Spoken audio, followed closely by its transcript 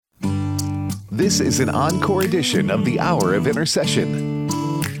This is an encore edition of the Hour of Intercession.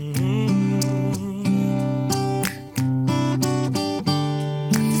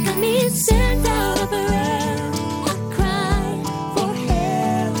 Let me send out a prayer, a cry for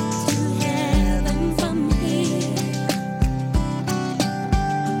help to heaven from here.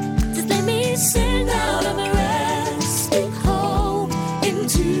 Just let me send out a prayer, speak hope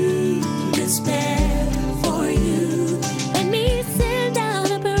into despair for you. Let me send out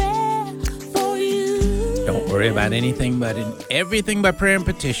a prayer for you. Don't worry about anything, but in everything by prayer and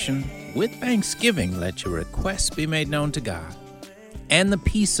petition, with thanksgiving, let your requests be made known to God. And the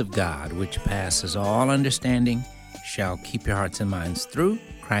peace of God, which passes all understanding, shall keep your hearts and minds through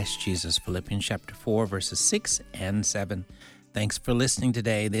Christ Jesus. Philippians chapter 4, verses 6 and 7. Thanks for listening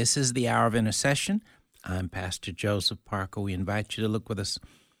today. This is the Hour of Intercession. I'm Pastor Joseph Parker. We invite you to look with us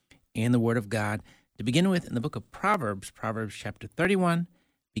in the Word of God. To begin with, in the book of Proverbs, Proverbs chapter 31,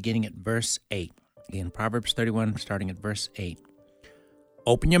 beginning at verse 8. Again, Proverbs 31, starting at verse 8.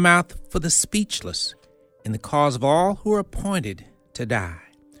 Open your mouth for the speechless, in the cause of all who are appointed to die.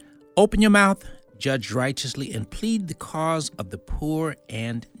 Open your mouth, judge righteously, and plead the cause of the poor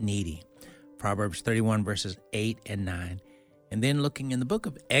and needy. Proverbs 31, verses 8 and 9. And then looking in the book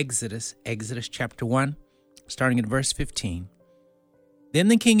of Exodus, Exodus chapter 1, starting at verse 15. Then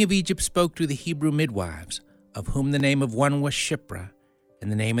the king of Egypt spoke to the Hebrew midwives, of whom the name of one was Shiphrah,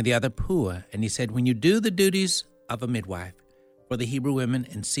 and the name of the other Puah. And he said, when you do the duties of a midwife for the Hebrew women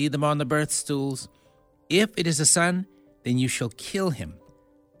and see them on the birth stools, if it is a son, then you shall kill him.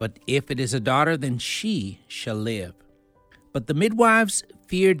 But if it is a daughter, then she shall live. But the midwives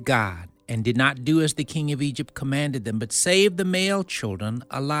feared God and did not do as the king of Egypt commanded them, but saved the male children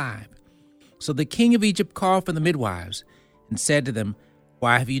alive. So the king of Egypt called for the midwives and said to them,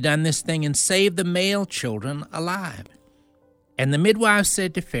 why have you done this thing and saved the male children alive? And the midwives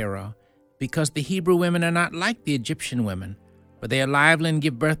said to Pharaoh, because the Hebrew women are not like the Egyptian women, for they are lively and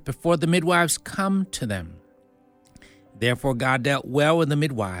give birth before the midwives come to them. Therefore God dealt well with the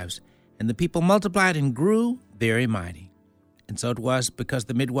midwives, and the people multiplied and grew very mighty. And so it was because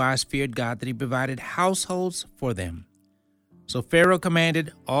the midwives feared God that he provided households for them. So Pharaoh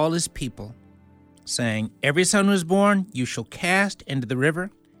commanded all his people, saying, every son who is born you shall cast into the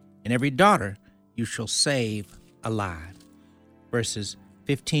river, and every daughter you shall save alive. Verses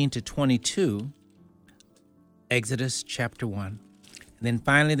 15 to 22, Exodus chapter 1. And then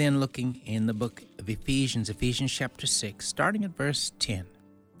finally looking in the book of Ephesians, Ephesians chapter 6, starting at verse 10.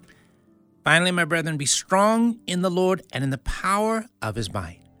 Finally, my brethren, be strong in the Lord and in the power of his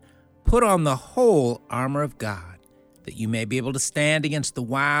might. Put on the whole armor of God, that you may be able to stand against the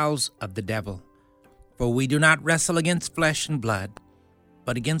wiles of the devil. For we do not wrestle against flesh and blood,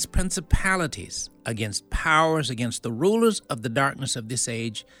 but against principalities, against powers, against the rulers of the darkness of this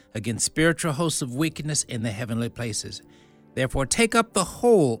age, against spiritual hosts of wickedness in the heavenly places. Therefore take up the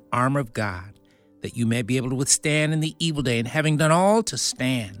whole armor of God, that you may be able to withstand in the evil day, and having done all, to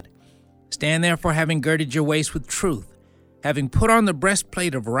stand. Stand therefore, having girded your waist with truth, having put on the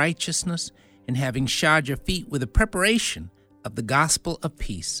breastplate of righteousness, and having shod your feet with the preparation of the gospel of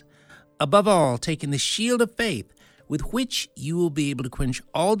peace. Above all, taking the shield of faith, with which you will be able to quench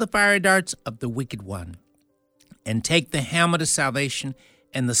all the fiery darts of the wicked one. And take the helmet of salvation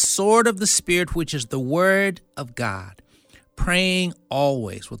and the sword of the Spirit, which is the word of God, praying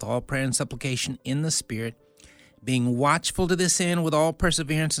always with all prayer and supplication in the Spirit, being watchful to this end with all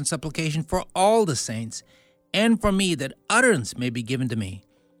perseverance and supplication for all the saints, and for me, that utterance may be given to me,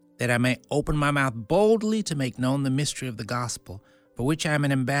 that I may open my mouth boldly to make known the mystery of the gospel, for which I am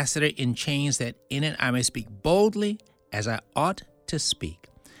an ambassador in chains, that in it I may speak boldly as I ought to speak.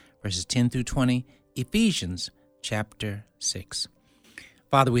 Verses 10 through 20, Ephesians chapter 6.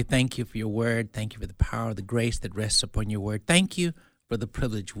 Father, we thank you for your word. Thank you for the power, the grace that rests upon your word. Thank you for the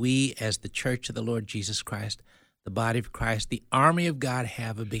privilege we, as the church of the Lord Jesus Christ, the body of Christ, the army of God,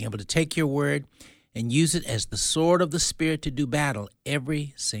 have of being able to take your word and use it as the sword of the Spirit to do battle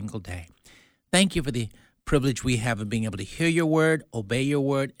every single day. Thank you for the privilege we have of being able to hear your word, obey your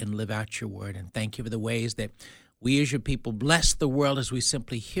word, and live out your word. And thank you for the ways that we as your people bless the world as we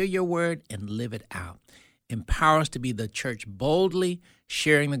simply hear your word and live it out. Empower us to be the church boldly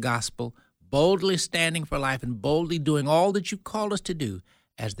sharing the gospel, boldly standing for life, and boldly doing all that you've called us to do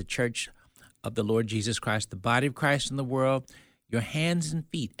as the church of the Lord Jesus Christ, the body of Christ in the world, your hands and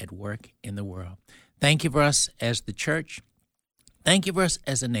feet at work in the world. Thank you for us as the church. Thank you for us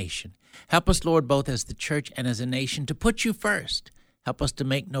as a nation. Help us, Lord, both as the church and as a nation, to put you first. Help us to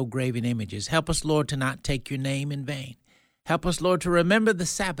make no graven images. Help us, Lord, to not take your name in vain. Help us, Lord, to remember the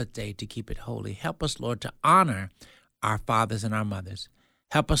Sabbath day to keep it holy. Help us, Lord, to honor our fathers and our mothers.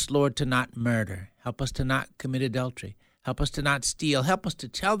 Help us, Lord, to not murder. Help us to not commit adultery. Help us to not steal. Help us to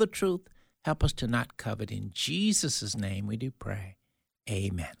tell the truth. Help us to not covet. In Jesus' name we do pray.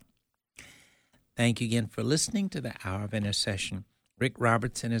 Amen. Thank you again for listening to the Hour of Intercession. Rick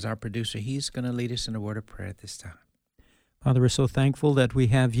Robertson is our producer. He's going to lead us in a word of prayer at this time. Father, we're so thankful that we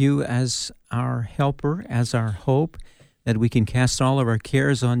have you as our helper, as our hope, that we can cast all of our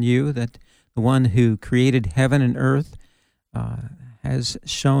cares on you, that the one who created heaven and earth has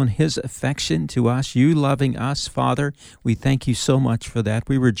shown his affection to us, you loving us, Father. We thank you so much for that.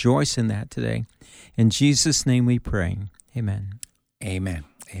 We rejoice in that today. In Jesus' name we pray. Amen. Amen.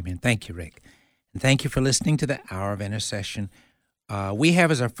 Amen. Thank you, Rick. And thank you for listening to the Hour of Intercession. We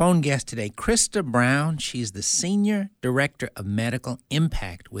have as our phone guest today Christa Brown. She's the Senior Director of Medical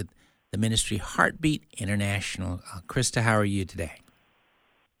Impact with the ministry Heartbeat International. Christa, how are you today?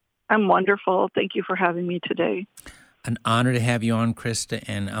 I'm wonderful. Thank you for having me today. An honor to have you on, Christa,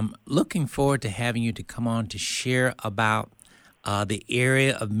 and I'm looking forward to having you to come on to share about the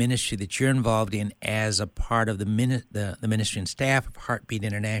area of ministry that you're involved in as a part of the ministry and staff of Heartbeat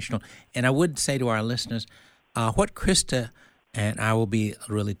International. And I would say to our listeners, what Christa and I will be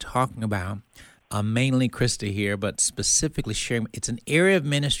really talking about, mainly Christa here, but specifically sharing, it's an area of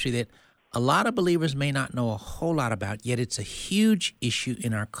ministry that a lot of believers may not know a whole lot about, yet it's a huge issue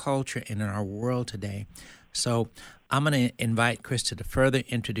in our culture and in our world today. So I'm going to invite Christa to further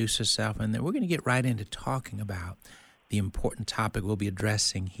introduce herself, and then we're going to get right into talking about the important topic we'll be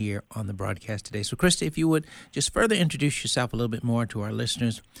addressing here on the broadcast today. So, Christa, if you would just further introduce yourself a little bit more to our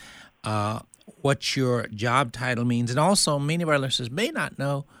listeners, what your job title means, and also many of our listeners may not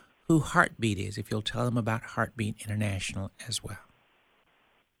know who Heartbeat is, if you'll tell them about Heartbeat International as well.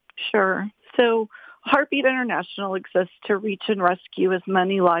 Sure. So Heartbeat International exists to reach and rescue as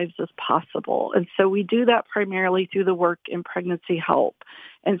many lives as possible. And so we do that primarily through the work in pregnancy help.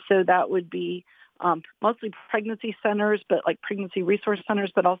 And so that would be mostly pregnancy centers, but like pregnancy resource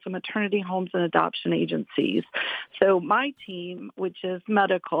centers, but also maternity homes and adoption agencies. So my team, which is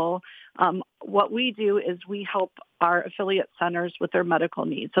medical, what we do is we help our affiliate centers with their medical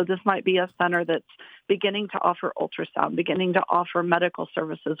needs. So this might be a center that's beginning to offer ultrasound, beginning to offer medical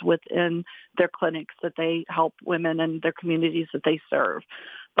services within their clinics that they help women and their communities that they serve.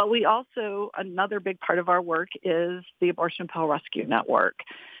 But we also, another big part of our work is the Abortion Pill Rescue Network.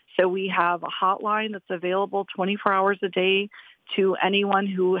 So we have a hotline that's available 24 hours a day to anyone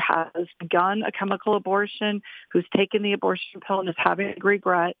who has begun a chemical abortion, who's taken the abortion pill and is having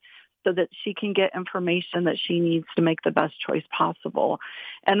regret, so that she can get information that she needs to make the best choice possible.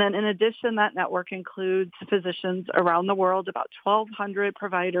 And then in addition, that network includes physicians around the world, about 1,200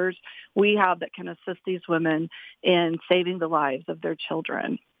 providers we have that can assist these women in saving the lives of their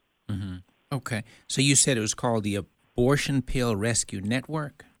children. Mm-hmm. Okay. So you said it was called the Abortion Pill Rescue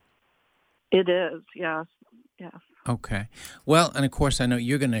Network? It is, yes. Yes. Okay. Well, and of course, I know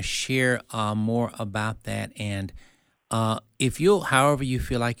you're going to share more about that. And if you'll, however you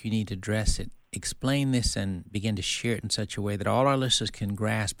feel like you need to address it, explain this and begin to share it in such a way that all our listeners can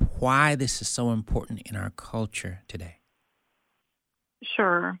grasp why this is so important in our culture today.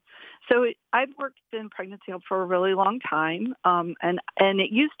 Sure. So I've worked in pregnancy help for a really long time, and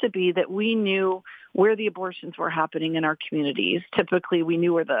it used to be that we knew where the abortions were happening in our communities. Typically, we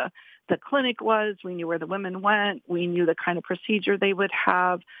knew where the clinic was, we knew where the women went, we knew the kind of procedure they would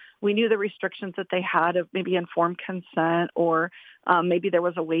have, we knew the restrictions that they had of maybe informed consent, or maybe there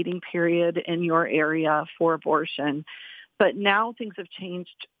was a waiting period in your area for abortion. But now things have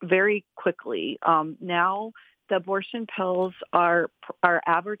changed very quickly. Now the abortion pills are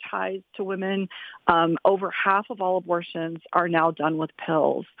advertised to women. Over half of all abortions are now done with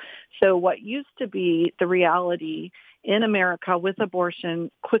pills. So what used to be the reality in America with abortion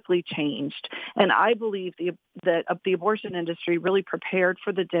quickly changed. And I believe that the abortion industry really prepared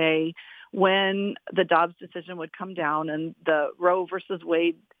for the day when the Dobbs decision would come down and the Roe versus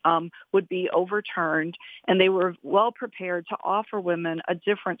Wade would be overturned, and they were well prepared to offer women a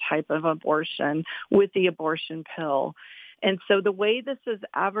different type of abortion with the abortion pill. And so the way this is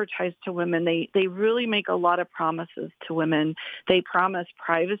advertised to women, they really make a lot of promises to women. They promise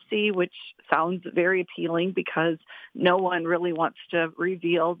privacy, which sounds very appealing because no one really wants to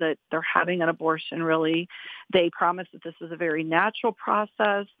reveal that they're having an abortion, really. They promise that this is a very natural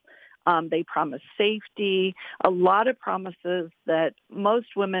process. They promise safety, a lot of promises that most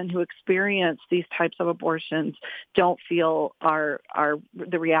women who experience these types of abortions don't feel are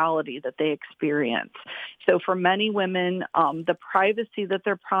the reality that they experience. So for many women, the privacy that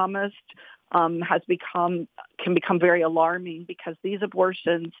they're promised can become very alarming, because these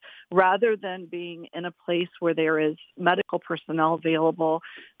abortions, rather than being in a place where there is medical personnel available,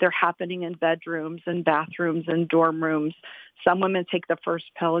 they're happening in bedrooms and bathrooms and dorm rooms. Some women take the first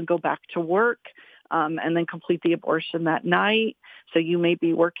pill and go back to work, and then complete the abortion that night. So you may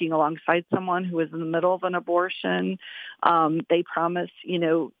be working alongside someone who is in the middle of an abortion. They promise,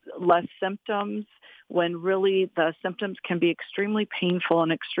 less symptoms, when really the symptoms can be extremely painful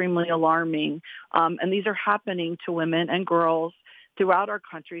and extremely alarming. And these are happening to women and girls throughout our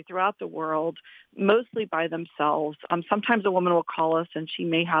country, throughout the world, mostly by themselves. Sometimes a woman will call us and she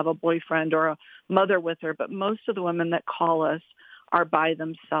may have a boyfriend or a mother with her, but most of the women that call us are by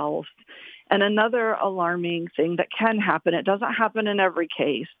themselves. And another alarming thing that can happen, it doesn't happen in every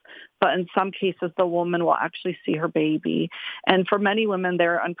case, but in some cases the woman will actually see her baby. And for many women,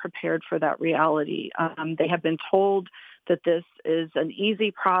 they're unprepared for that reality. They have been told that this is an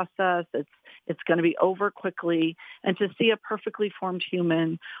easy process. It's going to be over quickly. And to see a perfectly formed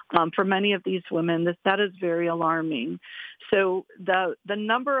human, for many of these women, that is very alarming. So the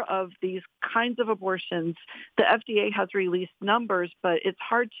number of these kinds of abortions, the FDA has released numbers, but it's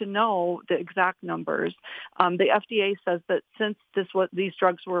hard to know the exact numbers. The FDA says that since these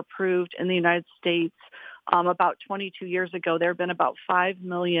drugs were approved in the United States, about 22 years ago, there have been about 5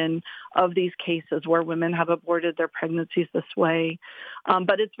 million of these cases where women have aborted their pregnancies this way.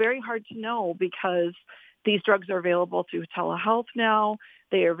 But it's very hard to know, because these drugs are available through telehealth now.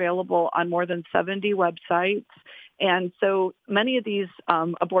 They are available on more than 70 websites. And so many of these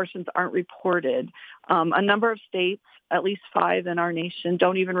abortions aren't reported. A number of states, at least 5 in our nation,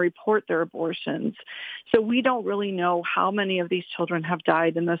 don't even report their abortions. So we don't really know how many of these children have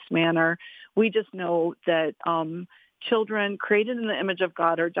died in this manner. We just know that children created in the image of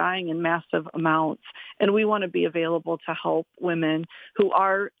God are dying in massive amounts. And we want to be available to help women who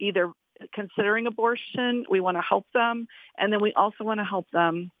are either considering abortion. We want to help them. And then we also want to help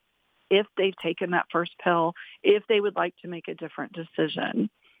them if they've taken that first pill, if they would like to make a different decision.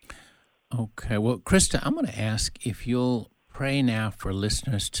 Okay. Well, Christa, I'm going to ask if you'll pray now for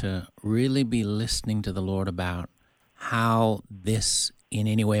listeners to really be listening to the Lord about how this in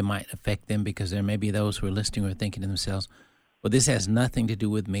any way might affect them, because there may be those who are listening who are thinking to themselves, well, this has nothing to do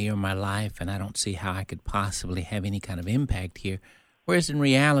with me or my life, and I don't see how I could possibly have any kind of impact here. Whereas in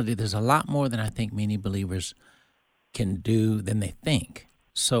reality, there's a lot more than I think many believers can do than they think.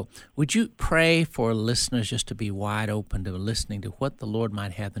 So would you pray for listeners just to be wide open to listening to what the Lord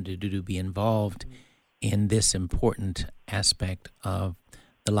might have them to do to be involved in this important aspect of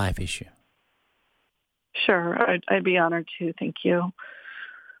the life issue? Sure. I'd be honored to. Thank you.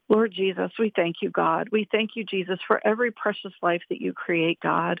 Lord Jesus, we thank you, God. We thank you, Jesus, for every precious life that you create,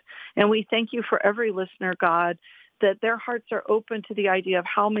 God. And we thank you for every listener, God, that their hearts are open to the idea of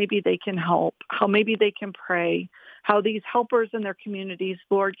how maybe they can help, how maybe they can pray, how these helpers in their communities,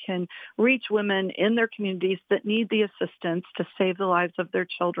 Lord, can reach women in their communities that need the assistance to save the lives of their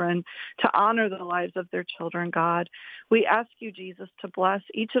children, to honor the lives of their children, God. We ask you, Jesus, to bless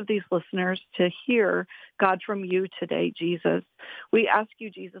each of these listeners to hear, God, from you today, Jesus. We ask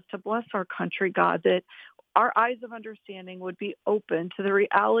you, Jesus, to bless our country, God, that our eyes of understanding would be open to the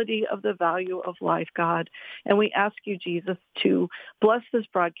reality of the value of life, God. And we ask you, Jesus, to bless this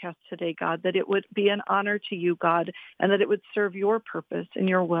broadcast today, God, that it would be an honor to you, God, and that it would serve your purpose and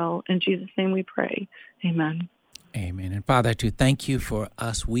your will. In Jesus' name we pray. Amen. Amen. And Father, I do thank you for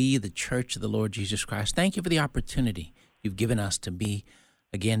us, we, the Church of the Lord Jesus Christ. Thank you for the opportunity you've given us to be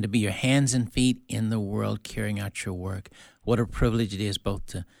your hands and feet in the world, carrying out your work. What a privilege it is both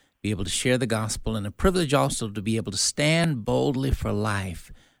to be able to share the gospel, and a privilege also to be able to stand boldly for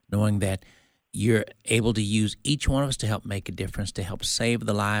life, knowing that you're able to use each one of us to help make a difference, to help save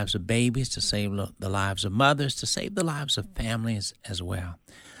the lives of babies, to save the lives of mothers, to save the lives of families as well.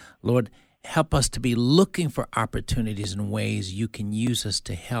 Lord, help us to be looking for opportunities and ways you can use us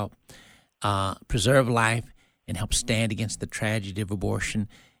to help preserve life and help stand against the tragedy of abortion,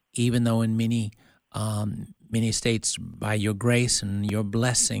 even though in many states, by your grace and your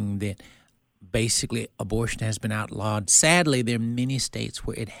blessing, that basically abortion has been outlawed. Sadly, there are many states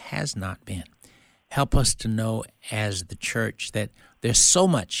where it has not been. Help us to know as the church that there's so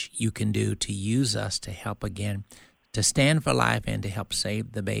much you can do to use us to help again, to stand for life and to help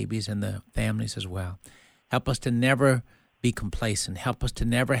save the babies and the families as well. Help us to never be complacent. Help us to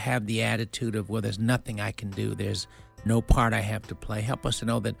never have the attitude of, well, there's nothing I can do. There's no part I have to play. Help us to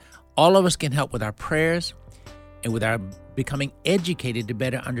know that all of us can help with our prayers and with our becoming educated to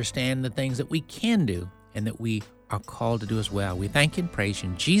better understand the things that we can do and that we are called to do as well. We thank you and praise you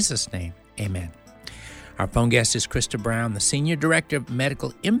in Jesus' name. Amen. Our phone guest is Christa Brown, the Senior Director of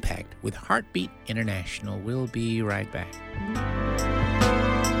Medical Impact with Heartbeat International. We'll be right back.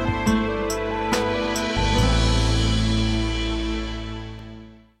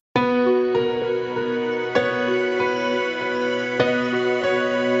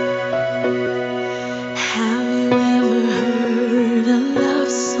 Have you ever heard a love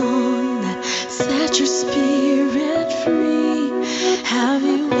song that set your spirit free? Have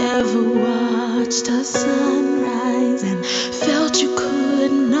you ever watched a sunrise and felt you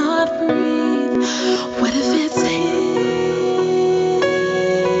could not breathe? What if it's him?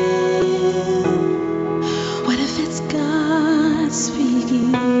 What if it's God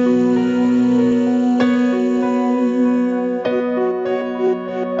speaking?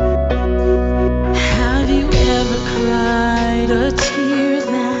 Have you ever cried a tear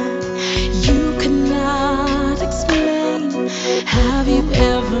that you cannot explain? Have you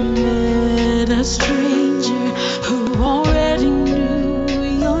ever met a stranger who already knew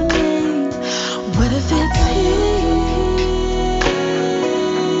your name? What if it's him?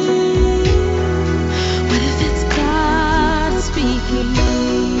 What if it's God speaking?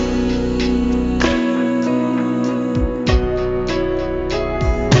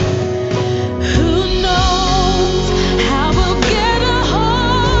 Who knows how we'll get a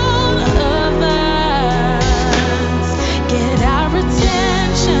hold of us, get our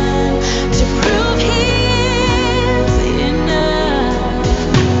attention to prove He's enough.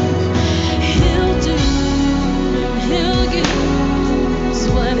 He'll do, He'll use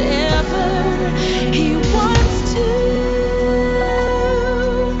whatever He wants to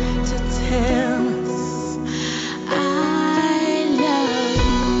tell us, I love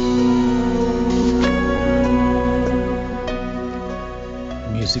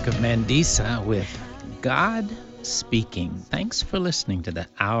you. Music of Mandisa with God Speaking. Thanks for listening to the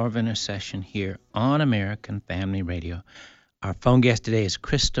Hour of Intercession here on American Family Radio. Our phone guest today is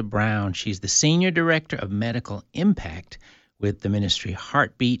Christa Brown. She's the Senior Director of Medical Impact with the ministry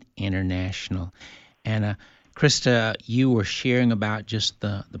Heartbeat International. And Christa, you were sharing about just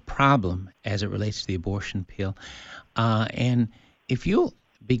the problem as it relates to the abortion pill. And if you'll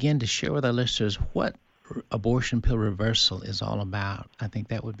begin to share with our listeners what abortion pill reversal is all about, I think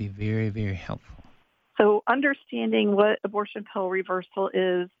that would be very, very helpful. So understanding what abortion pill reversal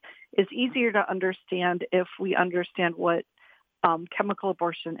is easier to understand if we understand what chemical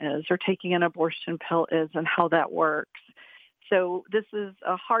abortion is or taking an abortion pill is and how that works. So this is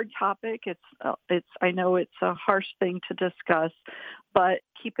a hard topic. I know it's a harsh thing to discuss, but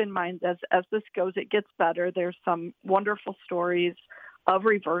keep in mind as this goes, it gets better. There's some wonderful stories of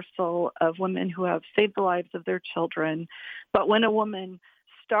reversal of women who have saved the lives of their children. But when a woman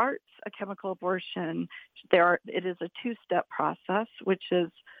starts a chemical abortion, it is a two-step process, which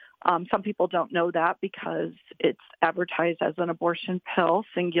is some people don't know that because it's advertised as an abortion pill,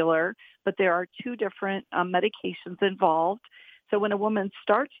 singular, but there are two different medications involved. So when a woman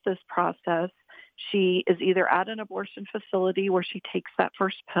starts this process, she is either at an abortion facility where she takes that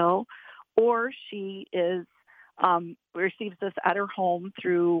first pill, or she receives this at her home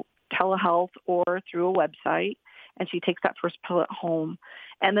through telehealth or through a website, and she takes that first pill at home.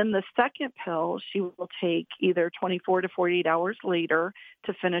 And then the second pill she will take either 24 to 48 hours later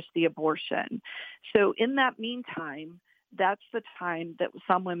to finish the abortion. So in that meantime, that's the time that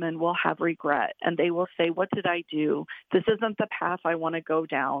some women will have regret, and they will say, what did I do? This isn't the path I want to go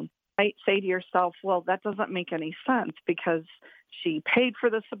down. You might say to yourself, well, that doesn't make any sense because she paid for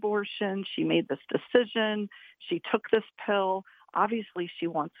this abortion, she made this decision, she took this pill. Obviously, she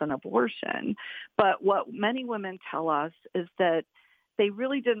wants an abortion. But what many women tell us is that they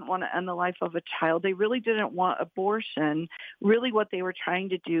really didn't want to end the life of a child. They really didn't want abortion. Really what they were trying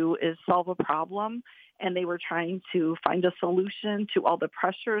to do is solve a problem, and they were trying to find a solution to all the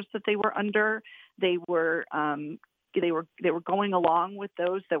pressures that they were under. They were going along with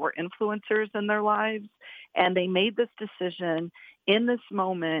those that were influencers in their lives, and they made this decision in this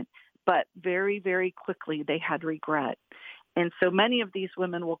moment, but very, very quickly they had regret. And so many of these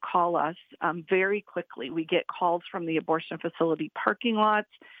women will call us very quickly. We get calls from the abortion facility parking lots.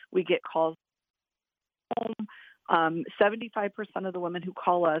 We get calls home. 75% of the women who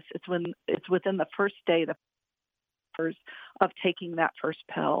call us, it's within the first day of taking that first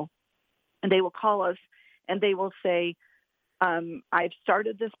pill. And they will call us and they will say, I've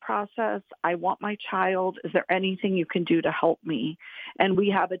started this process. I want my child. Is there anything you can do to help me? And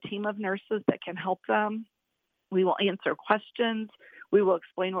we have a team of nurses that can help them. We will answer questions. We will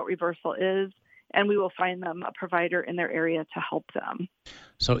explain what reversal is, and we will find them a provider in their area to help them.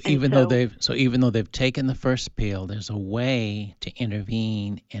 So even though they've taken the first pill, there's a way to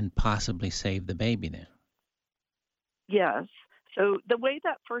intervene and possibly save the baby then. Yes. So the way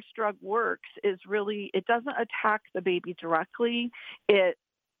that first drug works is really, it doesn't attack the baby directly. It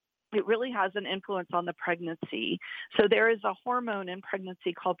really has an influence on the pregnancy. So there is a hormone in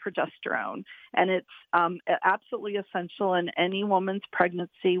pregnancy called progesterone, and it's absolutely essential in any woman's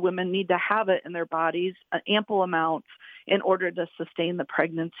pregnancy. Women need to have it in their bodies, ample amounts, in order to sustain the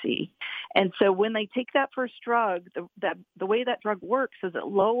pregnancy. And so when they take that first drug, the way that drug works is it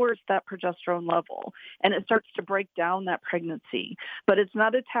lowers that progesterone level, and it starts to break down that pregnancy. But it's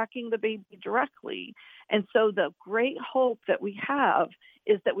not attacking the baby directly. And so the great hope that we have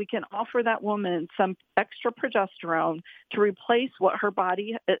is that we can offer that woman some extra progesterone to replace what her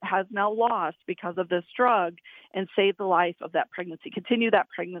body has now lost because of this drug, and save the life of that pregnancy, continue that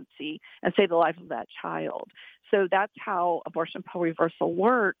pregnancy, and save the life of that child. So that's how abortion pill reversal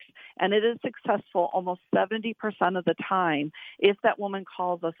works, and it is successful almost 70% of the time if that woman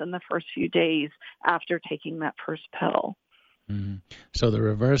calls us in the first few days after taking that first pill. Mm-hmm. So the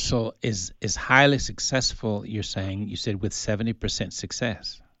reversal is highly successful, you're saying. You said with 70%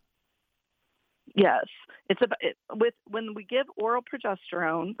 success. Yes. When we give oral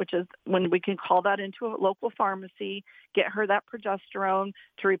progesterone, which is when we can call that into a local pharmacy, get her that progesterone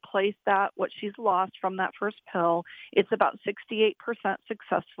to replace what she's lost from that first pill, it's about 68%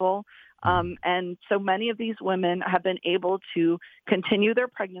 successful. And so many of these women have been able to continue their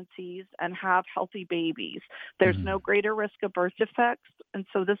pregnancies and have healthy babies. There's no greater risk of birth defects. And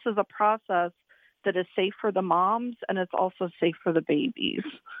so this is a process that is safe for the moms, and it's also safe for the babies.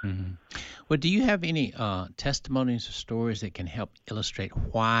 Mm-hmm. Well, do you have any testimonies or stories that can help illustrate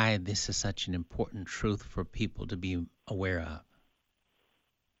why this is such an important truth for people to be aware of?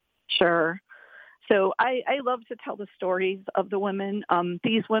 Sure. So I love to tell the stories of the women.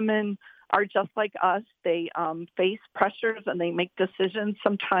 These women are just like us. They face pressures and they make decisions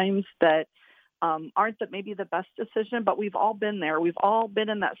sometimes that aren't maybe the best decision, but we've all been there. We've all been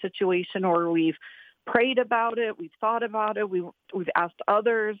in that situation where we've prayed about it, we've thought about it, we've asked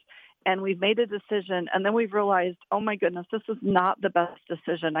others, and we've made a decision, and then we've realized, oh my goodness, this is not the best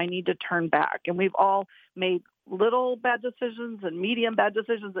decision. I need to turn back. And we've all made little bad decisions and medium bad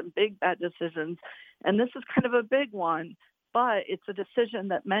decisions and big bad decisions. And this is kind of a big one, but it's a decision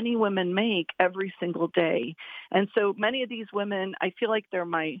that many women make every single day. And so many of these women, I feel like they're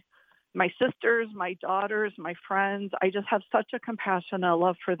my sisters, my daughters, my friends. I just have such a compassion and a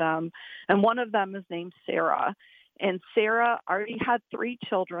love for them. And one of them is named Sarah. And Sarah already had 3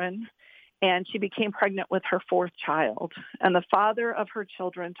 children, and she became pregnant with her 4th child. And the father of her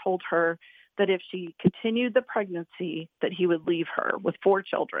children told her that if she continued the pregnancy, that he would leave her with 4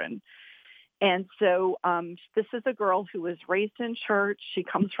 children. And so this is a girl who was raised in church. She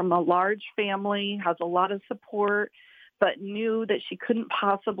comes from a large family, has a lot of support, but knew that she couldn't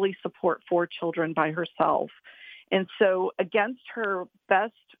possibly support 4 children by herself. And so against her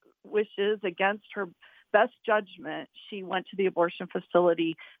best wishes, against her best judgment, she went to the abortion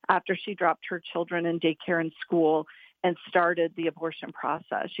facility after she dropped her children in daycare and school and started the abortion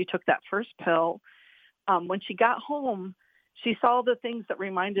process. She took that first pill. When she got home, she saw the things that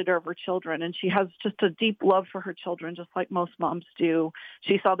reminded her of her children, and she has just a deep love for her children, just like most moms do.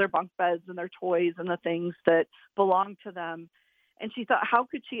 She saw their bunk beds and their toys and the things that belonged to them. And she thought, how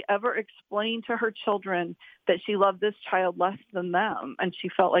could she ever explain to her children that she loved this child less than them? And she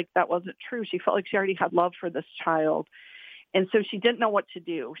felt like that wasn't true. She felt like she already had love for this child. And so she didn't know what to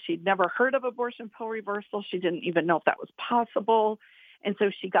do. She'd never heard of abortion pill reversal. She didn't even know if that was possible. And so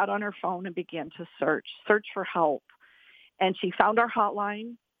she got on her phone and began to search for help. And she found our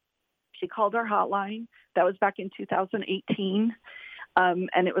hotline. She called our hotline. That was back in 2018.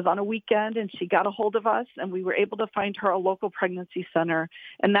 And it was on a weekend, and she got a hold of us, and we were able to find her a local pregnancy center.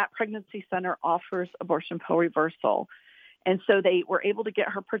 And that pregnancy center offers abortion pill reversal. And so they were able to get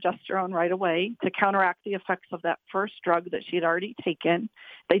her progesterone right away to counteract the effects of that first drug that she had already taken.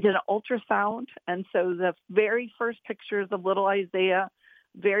 They did an ultrasound. And so the very first pictures of little Isaiah,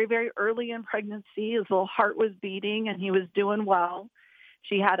 very, very early in pregnancy, his little heart was beating and he was doing well.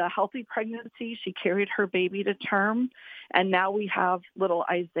 She had a healthy pregnancy. She carried her baby to term, and now we have little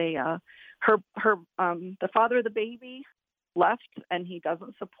Isaiah. The father of the baby left, and he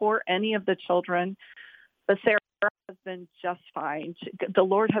doesn't support any of the children. But Sarah has been just fine. The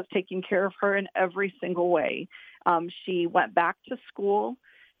Lord has taken care of her in every single way. She went back to school.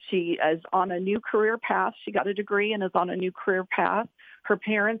 She is on a new career path. She got a degree and is on a new career path. Her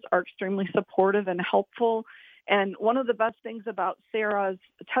parents are extremely supportive and helpful. And one of the best things about Sarah's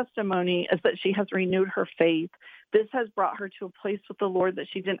testimony is that she has renewed her faith. This has brought her to a place with the Lord that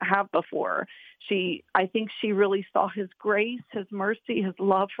she didn't have before. I think she really saw his grace, his mercy, his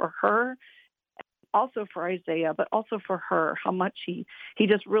love for her. also for Isaiah, but also for her, how much he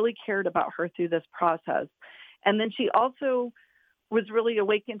just really cared about her through this process. And then she also was really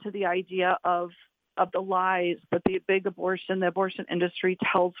awakened to the idea of the lies that the abortion industry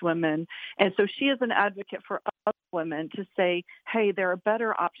tells women. And so she is an advocate for other women to say, hey, there are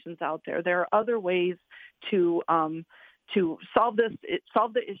better options out there. There are other ways to solve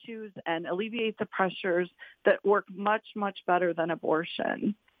the issues and alleviate the pressures that work much, much better than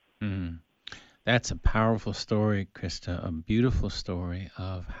abortion. Mm. That's a powerful story, Christa, a beautiful story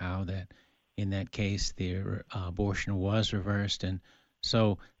of how that, in that case, the abortion was reversed. And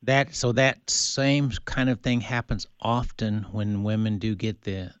so that same kind of thing happens often when women do get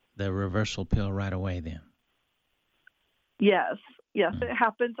the reversal pill right away then. Yes, it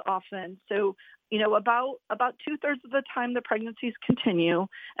happens often. So, about 2/3 of the time the pregnancies continue,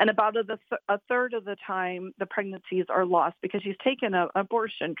 and about a third of the time the pregnancies are lost because she's taken an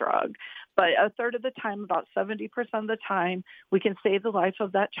abortion drug. But a third of the time, about 70% of the time, we can save the life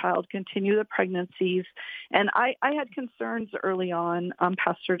of that child, continue the pregnancies. And I had concerns early on,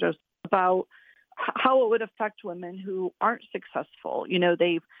 Pastor Joseph, about how it would affect women who aren't successful.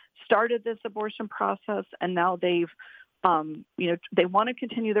 They've started this abortion process, and now they want to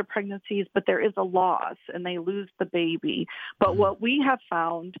continue their pregnancies, but there is a loss and they lose the baby. But what we have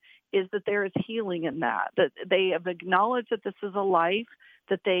found is that there is healing in that they have acknowledged that this is a life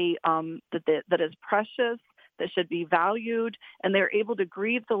that that is precious, that should be valued, and they're able to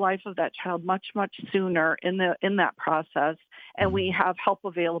grieve the life of that child much, much sooner in that process. And we have help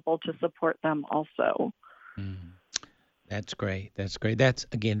available to support them also. That's great. That's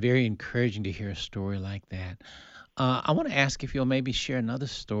again very encouraging to hear a story like that. I want to ask if you'll maybe share another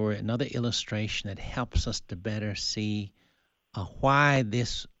story, another illustration that helps us to better see why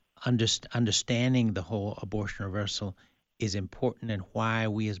this understanding the whole abortion reversal is important and why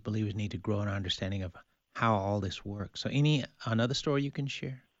we as believers need to grow in our understanding of how all this works. So another story you can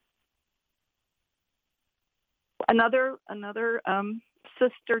share? Another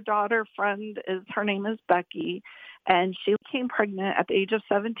sister, daughter, friend, her name is Becky, and she became pregnant at the age of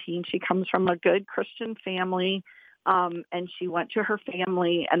 17. She comes from a good Christian family. And she went to her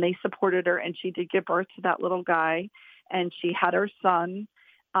family and they supported her, and she did give birth to that little guy, and she had her son,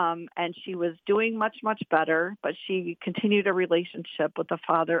 and she was doing much, much better, but she continued a relationship with the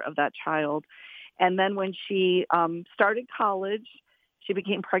father of that child. And then when she started college, she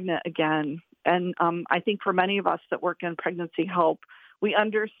became pregnant again. And I think for many of us that work in pregnancy help, we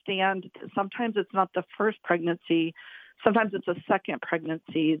understand that sometimes it's not the first pregnancy, sometimes it's a second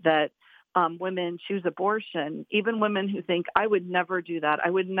pregnancy that women choose abortion, even women who think, I would never do that. I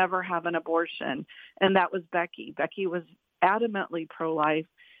would never have an abortion. And that was Becky. Becky was adamantly pro-life.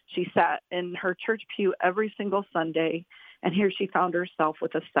 She sat in her church pew every single Sunday, and here she found herself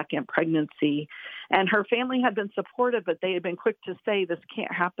with a second pregnancy. And her family had been supportive, but they had been quick to say, this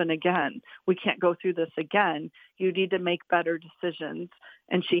can't happen again. We can't go through this again. You need to make better decisions.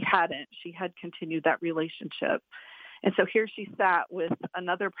 And she hadn't. She had continued that relationship. And so here she sat with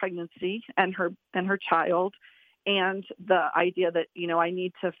another pregnancy and her child, and the idea that, I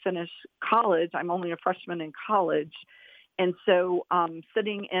need to finish college. I'm only a freshman in college. And so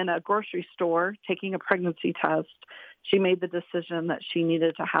sitting in a grocery store, taking a pregnancy test, she made the decision that she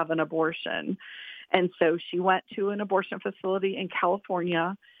needed to have an abortion. And so she went to an abortion facility in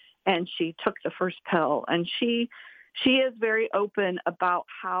California, and she took the first pill. And she is very open about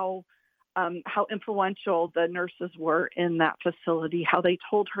how influential the nurses were in that facility, how they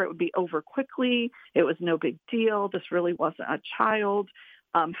told her it would be over quickly. It was no big deal. This really wasn't a child.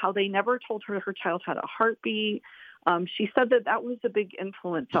 How they never told her child had a heartbeat. She said that was a big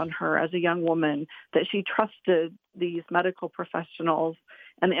influence on her as a young woman, that she trusted these medical professionals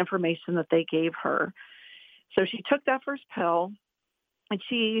and the information that they gave her. So she took that first pill, and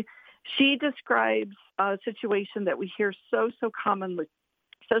she describes a situation that we hear so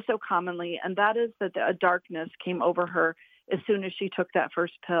commonly, and that is that a darkness came over her as soon as she took that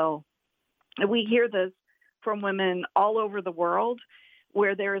first pill. And we hear this from women all over the world,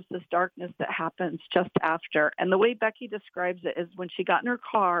 where there is this darkness that happens just after. And the way Becky describes it is when she got in her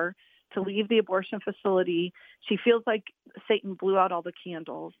car to leave the abortion facility, she feels like Satan blew out all the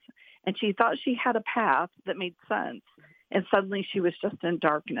candles, and she thought she had a path that made sense. And suddenly she was just in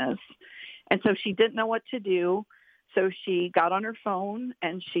darkness. And so she didn't know what to do. So she got on her phone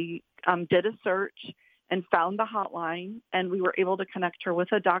and she did a search and found the hotline, and we were able to connect her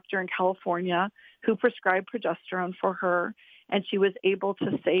with a doctor in California who prescribed progesterone for her. and she was able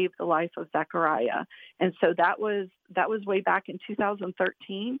to save the life of Zechariah. And so that was way back in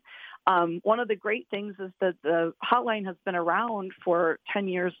 2013. One of the great things is that the hotline has been around for 10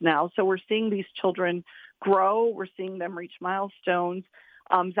 years now. So we're seeing these children grow. We're seeing them reach milestones.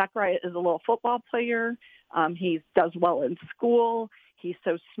 Zechariah is a little football player. He does well in school. He's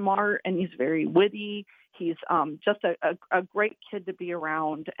so smart and he's very witty. He's just a great kid to be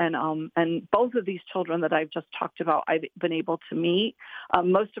around. And both of these children that I've just talked about, I've been able to meet.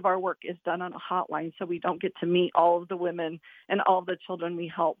 Most of our work is done on a hotline, so we don't get to meet all of the women and all of the children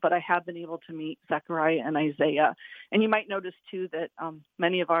we help, but I have been able to meet Zechariah and Isaiah. And you might notice, too, that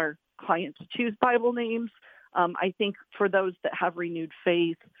many of our clients choose Bible names. I think for those that have renewed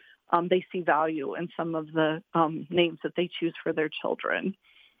faith, they see value in some of the names that they choose for their children.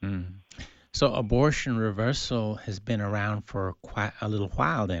 Mm. So abortion reversal has been around for quite a little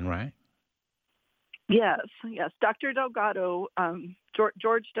while then, right? Yes. Dr. Delgado,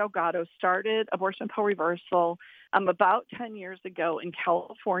 George Delgado started abortion pill reversal about 10 years ago in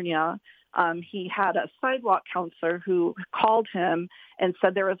California. He had a sidewalk counselor who called him and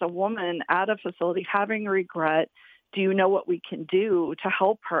said there was a woman at a facility having regret. Do you know what we can do to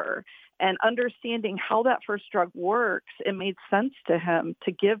help her? And understanding how that first drug works, it made sense to him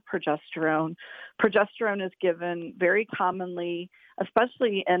to give progesterone. Progesterone is given very commonly,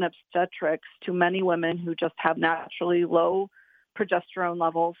 especially in obstetrics, to many women who just have naturally low progesterone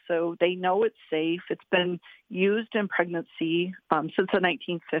levels, so they know it's safe. It's been used in pregnancy since the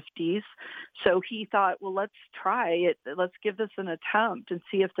 1950s. So he thought, well, let's try it. Let's give this an attempt and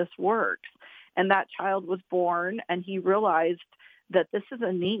see if this works. And that child was born, and he realized that this is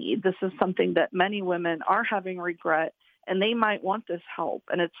a need. This is something that many women are having regret, and they might want this help,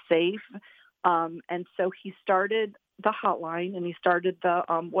 and it's safe. And so he started the hotline, and he started the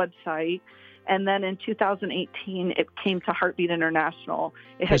website. And then in 2018, it came to Heartbeat International.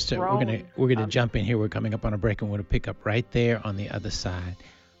 It has Christa, grown. we're gonna jump in here. We're coming up on a break, and we're going to pick up right there on the other side.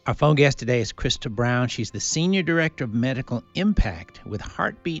 Our phone guest today is Christa Brown. She's the Senior Director of Medical Impact with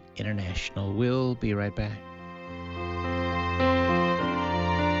Heartbeat International. We'll be right back.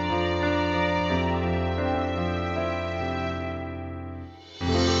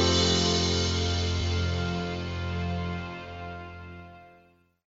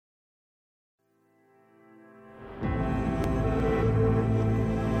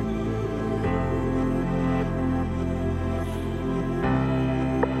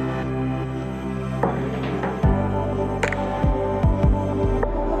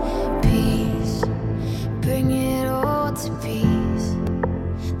 Peace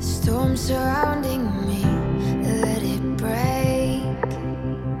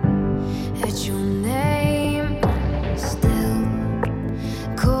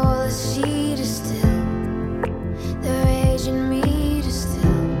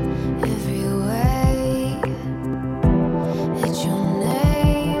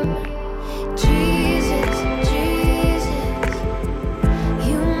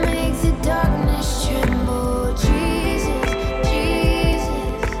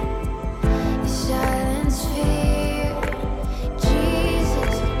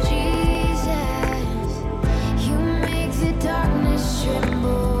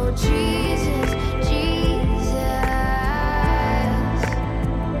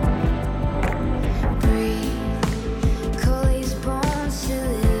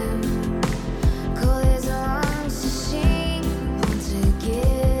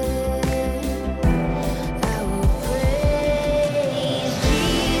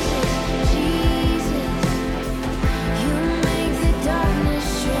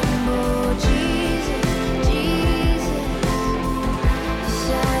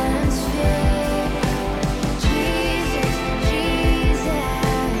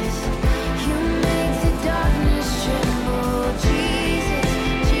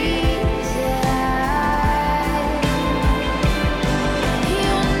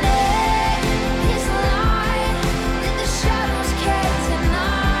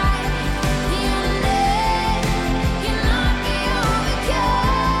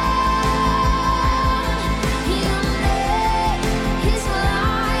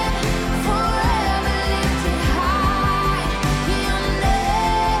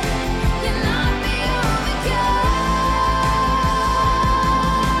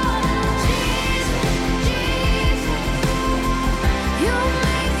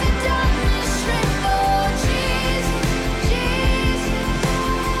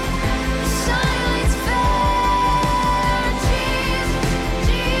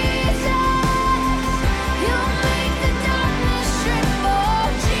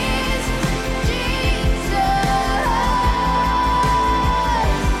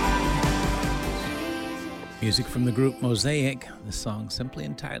Music from the group Mosaic, the song simply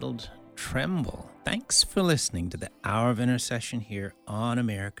entitled Tremble. Thanks for listening to the Hour of Intercession here on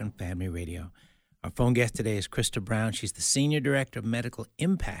American Family Radio. Our phone guest today is Christa Brown. She's the Senior Director of Medical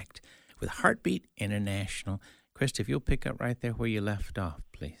Impact with Heartbeat International. Christa, if you'll pick up right there where you left off,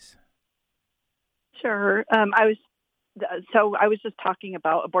 please. Sure. I was just talking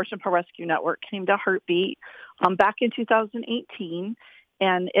about Abortion Pro Rescue Network came to Heartbeat back in 2018,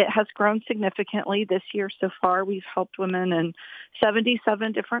 and it has grown significantly this year so far. We've helped women in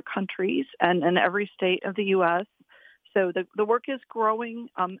 77 different countries and in every state of the U.S. So the work is growing,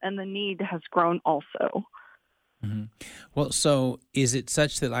 and the need has grown also. Mm-hmm. Well, so is it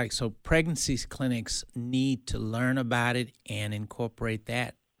such that so pregnancy clinics need to learn about it and incorporate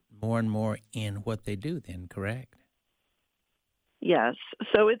that more and more in what they do then, correct? Yes.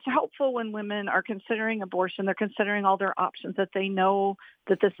 So it's helpful when women are considering abortion, they're considering all their options, that they know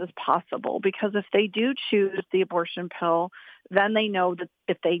that this is possible. Because if they do choose the abortion pill, then they know that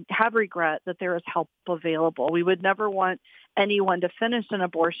if they have regret, that there is help available. We would never want anyone to finish an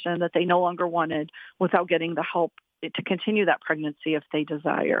abortion that they no longer wanted without getting the help to continue that pregnancy if they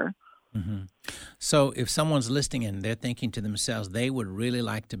desire. Mm-hmm. So if someone's listening and they're thinking to themselves, they would really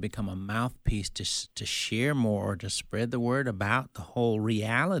like to become a mouthpiece to share more or to spread the word about the whole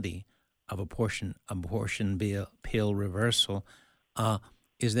reality of abortion pill reversal,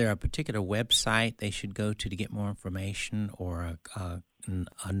 is there a particular website they should go to get more information, or a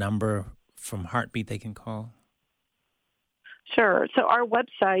number from Heartbeat they can call? Sure. So our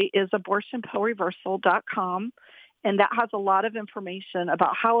website is abortionpillreversal.com. And that has a lot of information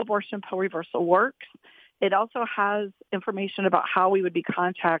about how abortion pill reversal works. It also has information about how we would be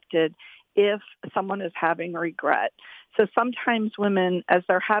contacted if someone is having regret. So sometimes women, as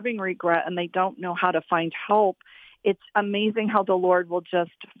they're having regret and they don't know how to find help, it's amazing how the Lord will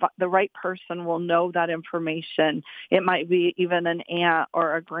the right person will know that information. It might be even an aunt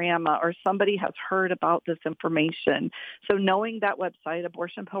or a grandma or somebody has heard about this information. So knowing that website,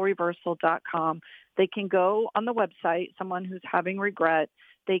 abortionpillreversal.com, they can go on the website, someone who's having regret,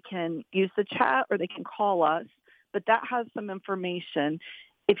 they can use the chat or they can call us, but that has some information.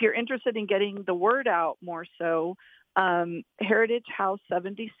 If you're interested in getting the word out more so,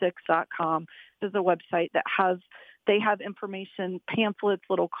 heritagehouse76.com is a website that they have information, pamphlets,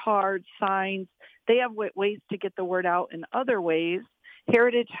 little cards, signs. They have ways to get the word out in other ways,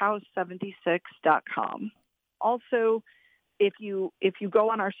 heritagehouse76.com. Also, if you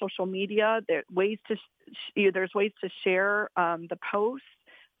go on our social media, there's ways to share the posts.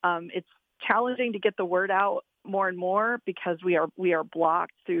 It's challenging to get the word out more and more because we are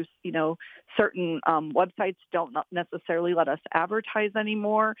blocked through certain websites don't necessarily let us advertise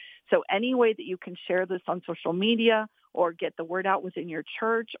anymore. So any way that you can share this on social media or get the word out within your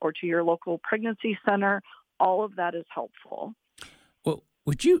church or to your local pregnancy center, all of that is helpful. Well,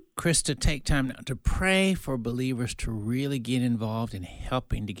 would you, Christa, take time now to pray for believers to really get involved in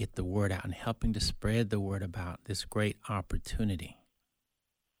helping to get the word out and helping to spread the word about this great opportunity?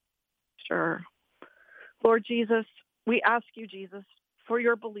 Sure. Lord Jesus, we ask you, Jesus, for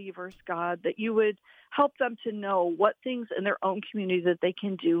your believers, God, that you would help them to know what things in their own community that they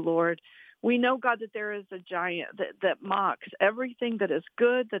can do, Lord. We know, God, that there is a giant that mocks everything that is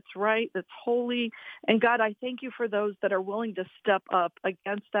good, that's right, that's holy. And God, I thank you for those that are willing to step up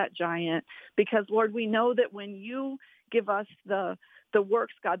against that giant because, Lord, we know that when you give us the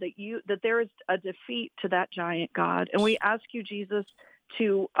works, God, that there is a defeat to that giant, God. And we ask you, Jesus,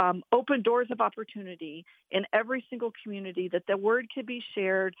 to open doors of opportunity in every single community, that the word can be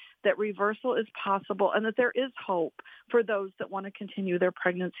shared, that reversal is possible, and that there is hope for those that want to continue their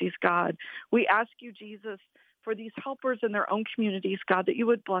pregnancies, God. We ask you, Jesus, for these helpers in their own communities, God, that you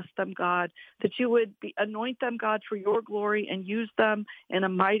would bless them, God, that you would anoint them, God, for your glory and use them in a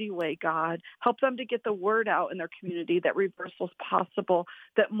mighty way, God. Help them to get the word out in their community that reversal is possible,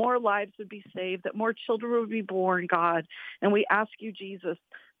 that more lives would be saved, that more children would be born, God. And we ask you, Jesus,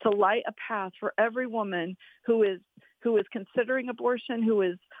 to light a path for every woman who is considering abortion, who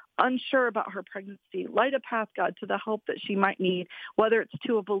is unsure about her pregnancy. Light a path, God, to the help that she might need, whether it's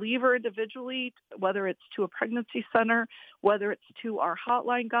to a believer individually, whether it's to a pregnancy center, whether it's to our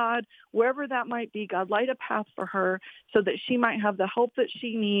hotline, God, wherever that might be, God, light a path for her so that she might have the help that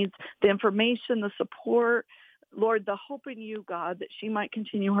she needs, the information, the support, Lord, the hope in you, God, that she might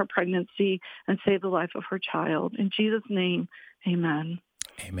continue her pregnancy and save the life of her child. In Jesus' name, amen.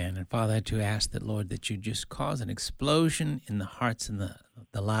 Amen. And Father, I do ask that, Lord, that you just cause an explosion in the hearts and the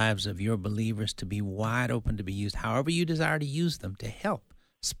lives of your believers to be wide open to be used, however you desire to use them, to help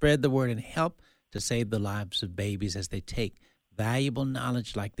spread the word and help to save the lives of babies as they take valuable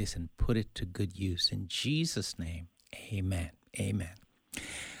knowledge like this and put it to good use. In Jesus' name, amen. Amen.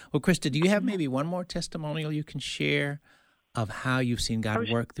 Well, Christa, do you have maybe one more testimonial you can share of how you've seen God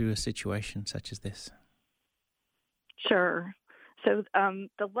work through a situation such as this? Sure. So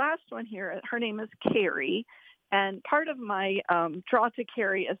the last one here, her name is Carrie. And part of my draw to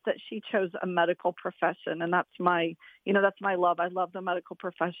Carrie is that she chose a medical profession, and that's my love. I love the medical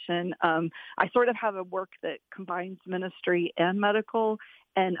profession. I sort of have a work that combines ministry and medical,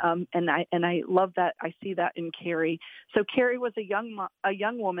 and I love that. I see that in Carrie. So Carrie was a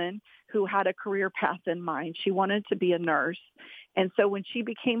young woman who had a career path in mind. She wanted to be a nurse. And so when she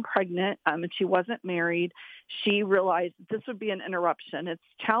became pregnant and she wasn't married, she realized this would be an interruption. It's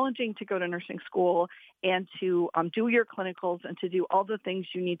challenging to go to nursing school and to do your clinicals and to do all the things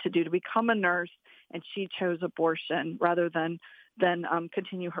you need to do to become a nurse. And she chose abortion rather than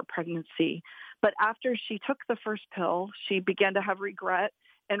continue her pregnancy. But after she took the first pill, she began to have regret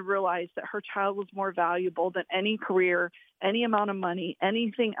and realized that her child was more valuable than any career, any amount of money,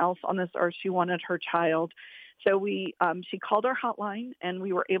 anything else on this earth. She wanted her child. So she called our hotline, and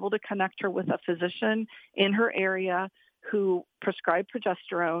we were able to connect her with a physician in her area who prescribed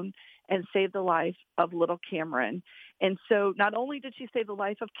progesterone and saved the life of little Cameron. And so not only did she save the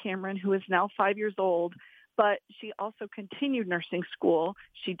life of Cameron, who is now 5 years old, but she also continued nursing school.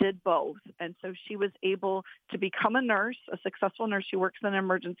 She did both. And so she was able to become a nurse, a successful nurse. She works in an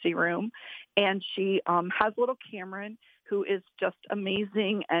emergency room, and she has little Cameron, who is just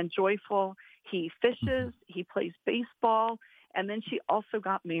amazing and joyful. He fishes, he plays baseball, and then she also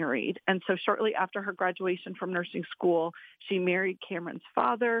got married. And so shortly after her graduation from nursing school, she married Cameron's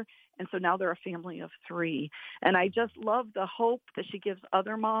father, and so now they're a family of 3. And I just love the hope that she gives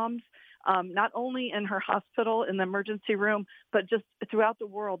other moms, not only in her hospital, in the emergency room, but just throughout the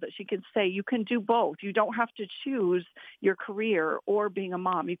world, that she can say, you can do both. You don't have to choose your career or being a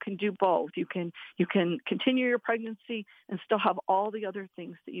mom. You can do both. You can continue your pregnancy and still have all the other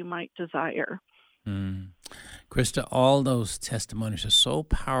things that you might desire. Christa, all those testimonies are so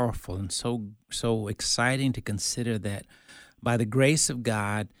powerful and so exciting to consider that by the grace of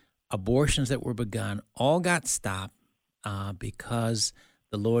God, abortions that were begun all got stopped because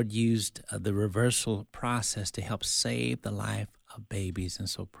the Lord used the reversal process to help save the life of babies. And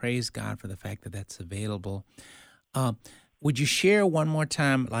so praise God for the fact that that's available. Would you share one more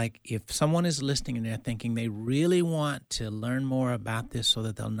time, like if someone is listening and they're thinking they really want to learn more about this so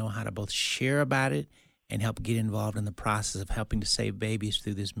that they'll know how to both share about it and help get involved in the process of helping to save babies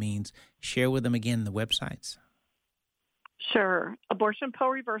through this means, share with them again the websites? Sure.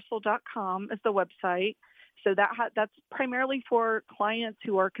 Abortionpillreversal.com is the website. So that's primarily for clients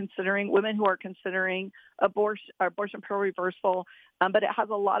who are considering, women who are considering abortion pill reversal, but it has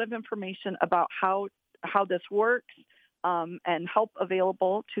a lot of information about how this works and help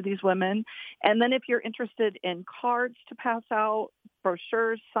available to these women. And then if you're interested in cards to pass out,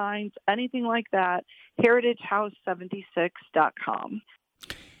 brochures, signs, anything like that, heritagehouse76.com.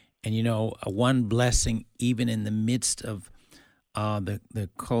 And one blessing even in the midst of the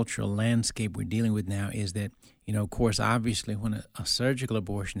cultural landscape we're dealing with now is that, of course, obviously when a surgical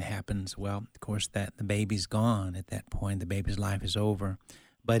abortion happens, well, of course, that the baby's gone at that point. The baby's life is over.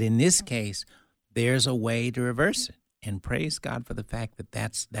 But in this case, there's a way to reverse it. And praise God for the fact that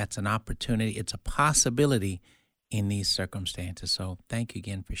that's an opportunity. It's a possibility in these circumstances. So thank you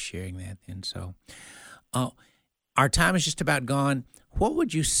again for sharing that. And so our time is just about gone. What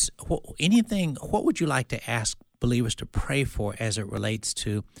would you like to ask believers to pray for as it relates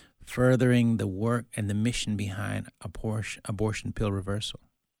to furthering the work and the mission behind abortion pill reversal?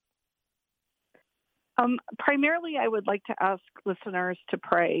 Primarily, I would like to ask listeners to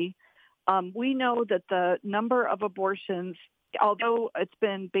pray. We know that the number of abortions, although it's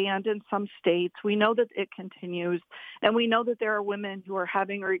been banned in some states, we know that it continues, and we know that there are women who are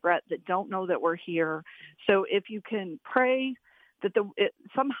having regret that don't know that we're here. So if you can pray that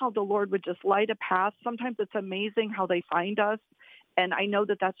somehow the Lord would just light a path. Sometimes it's amazing how they find us. And I know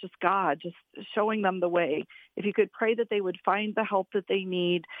that that's just God, just showing them the way. If you could pray that they would find the help that they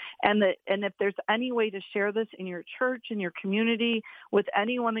need, and if there's any way to share this in your church, in your community, with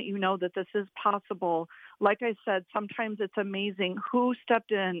anyone that you know that this is possible. Like I said, sometimes it's amazing who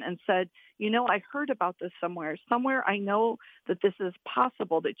stepped in and said, I heard about this somewhere. Somewhere I know that this is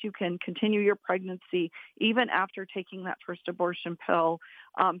possible, that you can continue your pregnancy even after taking that first abortion pill.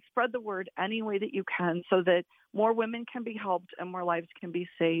 Spread the word any way that you can so that more women can be helped and more lives can be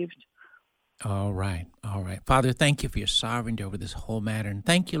saved. All right. Father, thank you for your sovereignty over this whole matter. And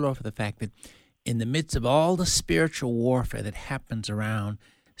thank you, Lord, for the fact that in the midst of all the spiritual warfare that happens around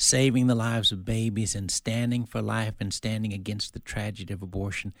saving the lives of babies and standing for life and standing against the tragedy of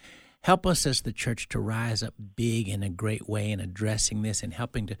abortion. Help us as the church to rise up big in a great way in addressing this and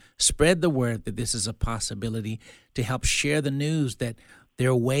helping to spread the word that this is a possibility, to help share the news that there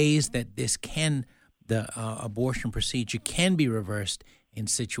are ways that the abortion procedure can be reversed in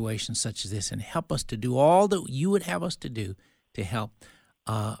situations such as this, and help us to do all that you would have us to do to help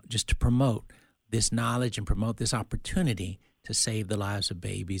just to promote this knowledge and promote this opportunity to save the lives of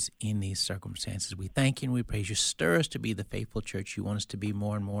babies in these circumstances. We thank you and we praise you. Stir us to be the faithful church you want us to be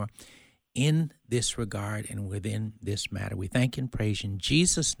more and more in this regard and within this matter. We thank you and praise you. In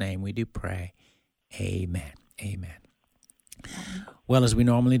Jesus' name we do pray. Amen. Amen. Well, as we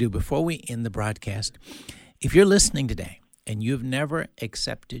normally do, before we end the broadcast, if you're listening today and you've never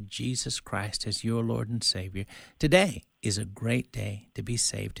accepted Jesus Christ as your Lord and Savior, today is a great day to be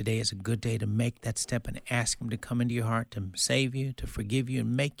saved. Today is a good day to make that step and ask Him to come into your heart, to save you, to forgive you,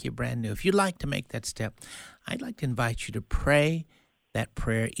 and make you brand new. If you'd like to make that step, I'd like to invite you to pray that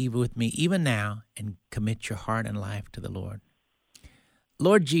prayer even with me, even now, and commit your heart and life to the Lord.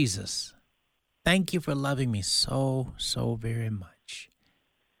 Lord Jesus, thank you for loving me so, so very much,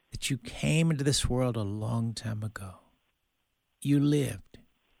 that you came into this world a long time ago. You lived.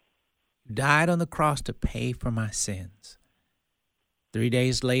 You died on the cross to pay for my sins. 3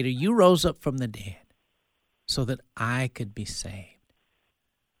 days later, you rose up from the dead so that I could be saved.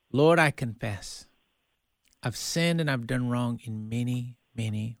 Lord, I confess, I've sinned and I've done wrong in many,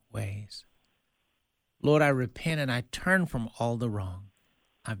 many ways. Lord, I repent and I turn from all the wrong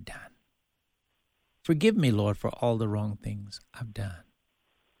I've done. Forgive me, Lord, for all the wrong things I've done.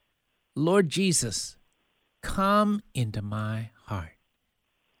 Lord Jesus, come into my heart.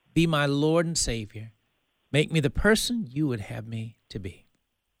 Be my Lord and Savior. Make me the person you would have me to be.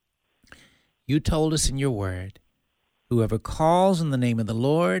 You told us in your word, whoever calls in the name of the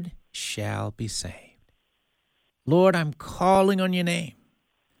Lord shall be saved. Lord, I'm calling on your name.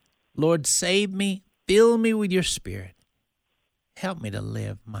 Lord, save me. Fill me with your Spirit. Help me to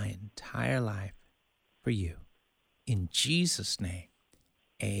live my entire life for you. In Jesus' name,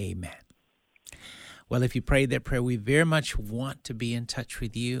 amen. Well, if you prayed that prayer, we very much want to be in touch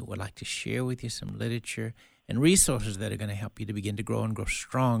with you. We'd like to share with you some literature and resources that are going to help you to begin to grow and grow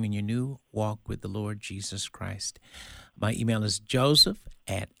strong in your new walk with the Lord Jesus Christ. My email is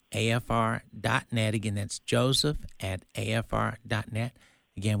joseph@afr.net. Again, that's joseph@afr.net.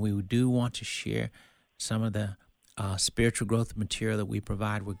 Again, we do want to share some of the spiritual growth material that we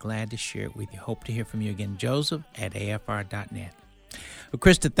provide. We're glad to share it with you. Hope to hear from you again. Joseph@afr.net. Well,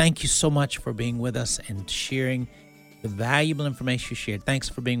 Christa, thank you so much for being with us and sharing the valuable information you shared. Thanks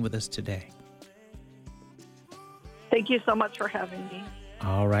for being with us today. Thank you so much for having me.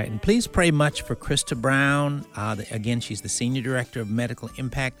 All right. And please pray much for Christa Brown. Again, she's the Senior Director of Medical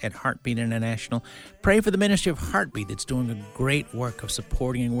Impact at Heartbeat International. Pray for the Ministry of Heartbeat that's doing a great work of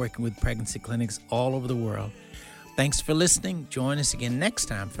supporting and working with pregnancy clinics all over the world. Thanks for listening. Join us again next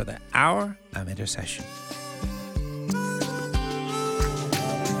time for the Hour of Intercession.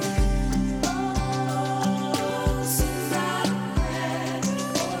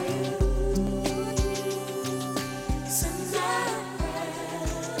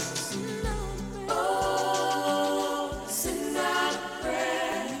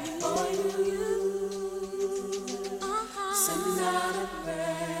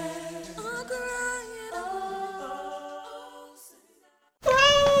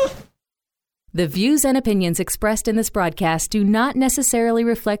 The views and opinions expressed in this broadcast do not necessarily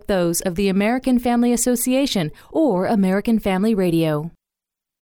reflect those of the American Family Association or American Family Radio.